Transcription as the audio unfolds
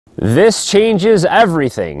This changes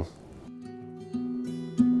everything.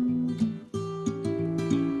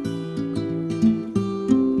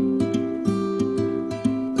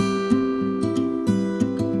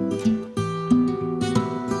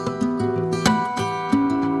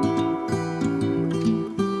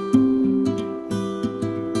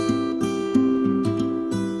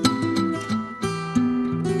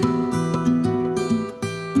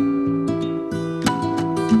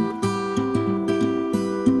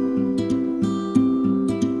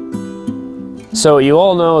 So you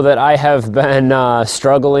all know that I have been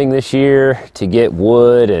struggling this year to get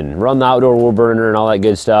wood and run the outdoor wood burner and all that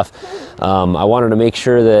good stuff. I wanted to make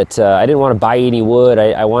sure that I didn't want to buy any wood.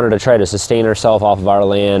 I wanted to try to sustain ourselves off of our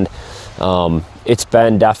land. It's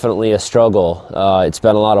been definitely a struggle. It's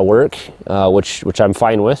been a lot of work, which I'm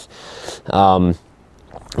fine with.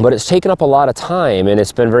 But it's taken up a lot of time, and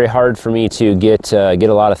it's been very hard for me to get a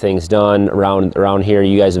lot of things done around here.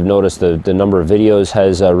 You guys have noticed the number of videos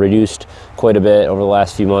has reduced quite a bit over the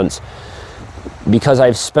last few months because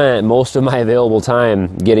I've spent most of my available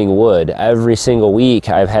time getting wood. Every single week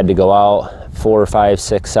I've had to go out 4, 5,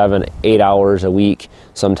 6, 7, 8 hours a week,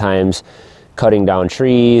 sometimes cutting down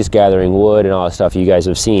trees, gathering wood, and all that stuff. You guys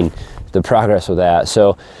have seen the progress with that.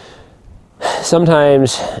 So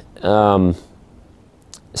sometimes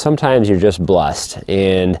you're just blessed,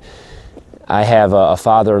 and I have a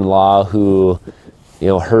father-in-law who,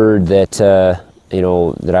 heard that,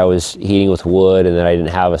 that I was heating with wood and that I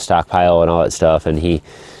didn't have a stockpile and all that stuff, and he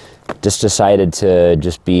just decided to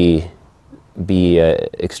just be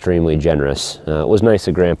extremely generous. It was nice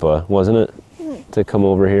of Grandpa, wasn't it, to come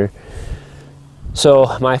over here?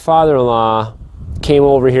 So my father-in-law came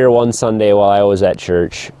over here one Sunday while I was at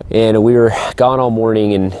church, and we were gone all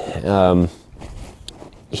morning, and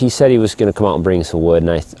he said he was going to come out and bring some wood, and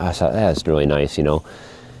I thought, that's really nice,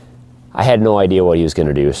 I had no idea what he was going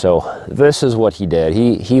to do. So this is what he did.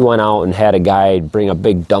 He went out and had a guy bring a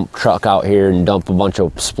big dump truck out here and dump a bunch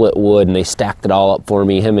of split wood, and they stacked it all up for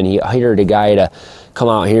me. He hired a guy to come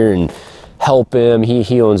out here and help him.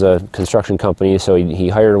 He owns a construction company, so he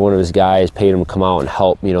hired one of his guys, paid him to come out and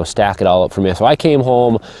help, stack it all up for me. So I came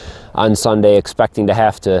home on Sunday expecting to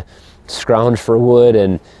have to scrounge for wood,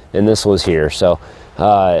 and this was here. So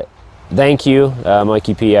thank you,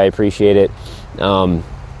 Mikey P. I appreciate it.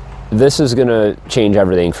 This is gonna change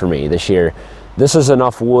everything for me this year. This is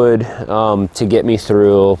enough wood to get me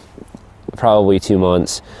through probably 2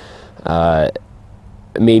 months,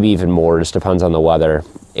 maybe even more. Just depends on the weather,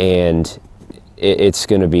 and it's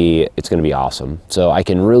gonna be awesome. So I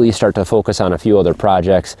can really start to focus on a few other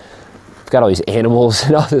projects. I've got all these animals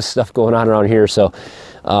and all this stuff going on around here, so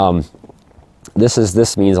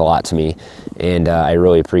this means a lot to me, and I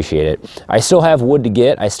really appreciate it. I still have wood to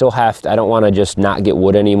get. I don't want to just not get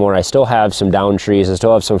wood anymore. I still have some down trees. I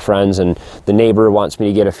still have some friends, and the neighbor wants me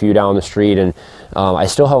to get a few down the street, and I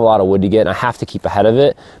still have a lot of wood to get, and I have to keep ahead of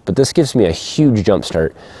it. But this gives me a huge jump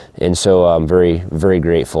start, and so I'm very, very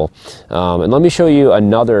grateful. And let me show you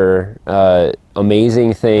another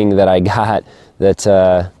amazing thing that I got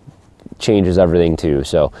that changes everything too.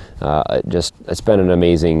 So it's been an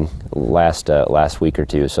amazing last week or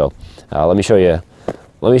two. So let me show you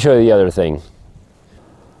the other thing.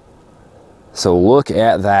 So look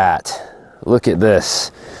at that. Look at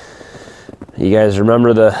this. You guys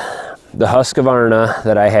remember the Husqvarna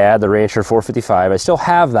that I had, the Rancher 455? I still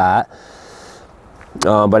have that,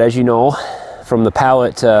 but as you know from the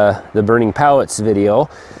the burning pallets video,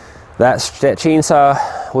 that chainsaw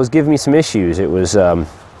was giving me some issues. It was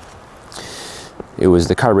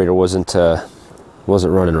the carburetor wasn't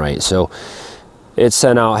running right, so I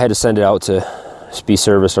had to send it out to be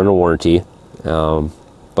serviced under warranty, but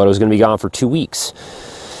it was going to be gone for 2 weeks.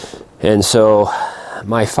 And so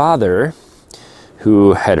my father,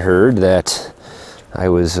 who had heard that I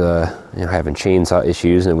was having chainsaw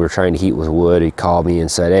issues and we were trying to heat with wood, he called me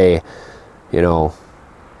and said, hey,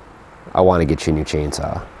 I want to get you a new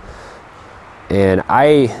chainsaw. And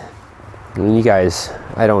you guys,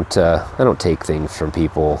 I don't take things from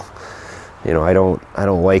people. I don't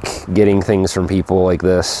like getting things from people like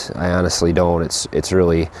this. I honestly don't. It's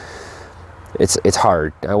really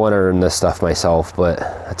hard. I want to earn this stuff myself, but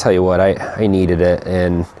I tell you what, I needed it,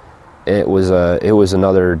 and it was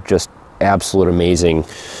another just absolute amazing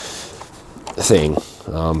thing.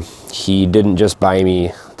 He didn't just buy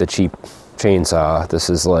me the cheap chainsaw. This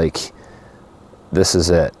is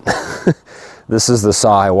it. This is the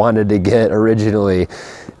saw I wanted to get originally.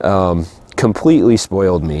 Completely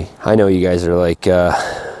spoiled me. I know you guys are like,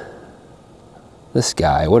 this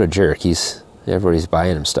guy, what a jerk. Everybody's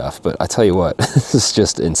buying him stuff, but I tell you what, this is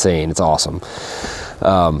just insane. It's awesome.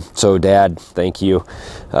 So Dad, thank you.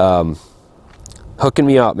 Hooking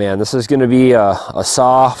me up, man. This is going to be a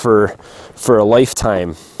saw for a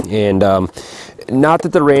lifetime. And not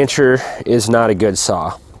that the Rancher is not a good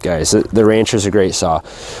saw, guys. The Rancher is a great saw.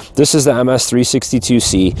 This is the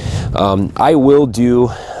MS362C. I will do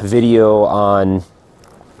video on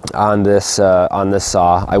this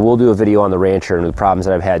saw. I will do a video on the Rancher and the problems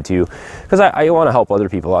that I've had too, because I want to help other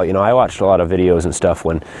people out. You know, I watched a lot of videos and stuff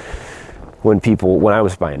when I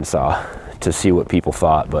was buying a saw to see what people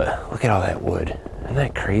thought. But look at all that wood. Isn't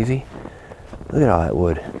that crazy? Look at all that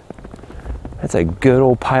wood. That's a good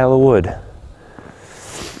old pile of wood.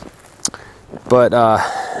 But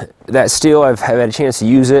that steel, I've had a chance to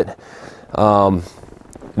use it.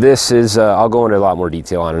 This is, I'll go into a lot more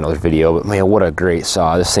detail on another video, but man, what a great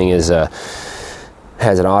saw. This thing is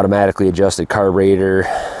has an automatically adjusted carburetor,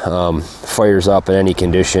 fires up in any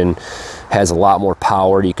condition, has a lot more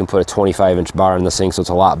power. You can put a 25-inch bar in this thing, so it's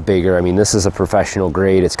a lot bigger. I mean, this is a professional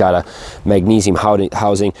grade. It's got a magnesium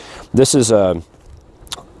housing. This is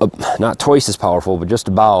not twice as powerful, but just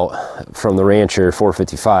about, from the Rancher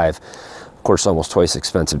 455. Of course, almost twice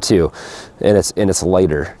expensive too, and it's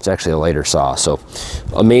lighter. It's actually a lighter saw. So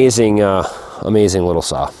amazing, amazing little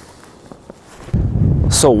saw.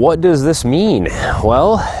 So what does this mean?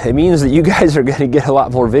 Well, it means that you guys are going to get a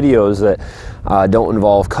lot more videos that don't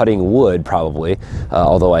involve cutting wood, probably,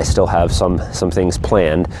 although I still have some things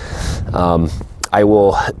planned. I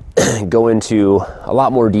will go into a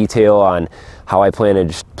lot more detail on how I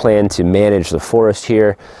plan to manage the forest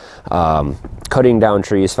here, cutting down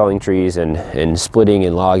trees, felling trees, and splitting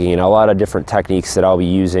and logging, and a lot of different techniques that I'll be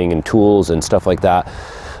using and tools and stuff like that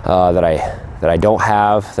that I don't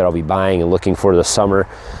have, that I'll be buying and looking for this summer.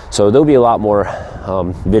 So there'll be a lot more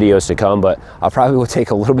videos to come, but I probably will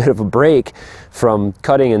take a little bit of a break from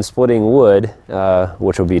cutting and splitting wood,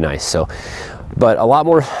 which will be nice. So, but a lot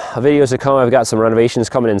more videos to come. I've got some renovations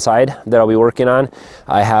coming inside that I'll be working on.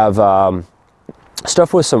 I have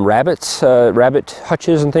stuff with some rabbit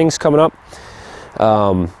hutches and things coming up.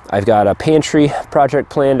 I've got a pantry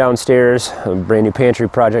project planned downstairs, a brand new pantry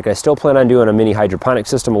project. I still plan on doing a mini hydroponic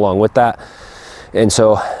system along with that. And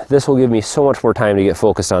so this will give me so much more time to get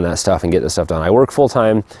focused on that stuff and get this stuff done. I work full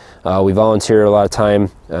time. We volunteer a lot of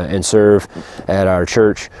time and serve at our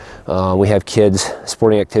church. We have kids,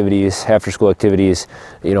 sporting activities, after school activities,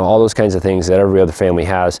 you know, all those kinds of things that every other family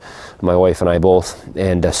has, my wife and I both.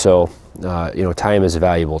 And so you know, time is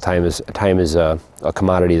valuable. Time is a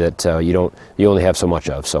commodity that you only have so much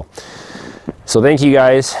of. So thank you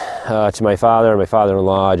guys, to my father and my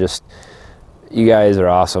father-in-law. Just, you guys are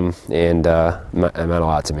awesome, and it meant a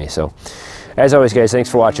lot to me. So as always, guys, thanks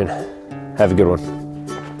for watching. Have a good one.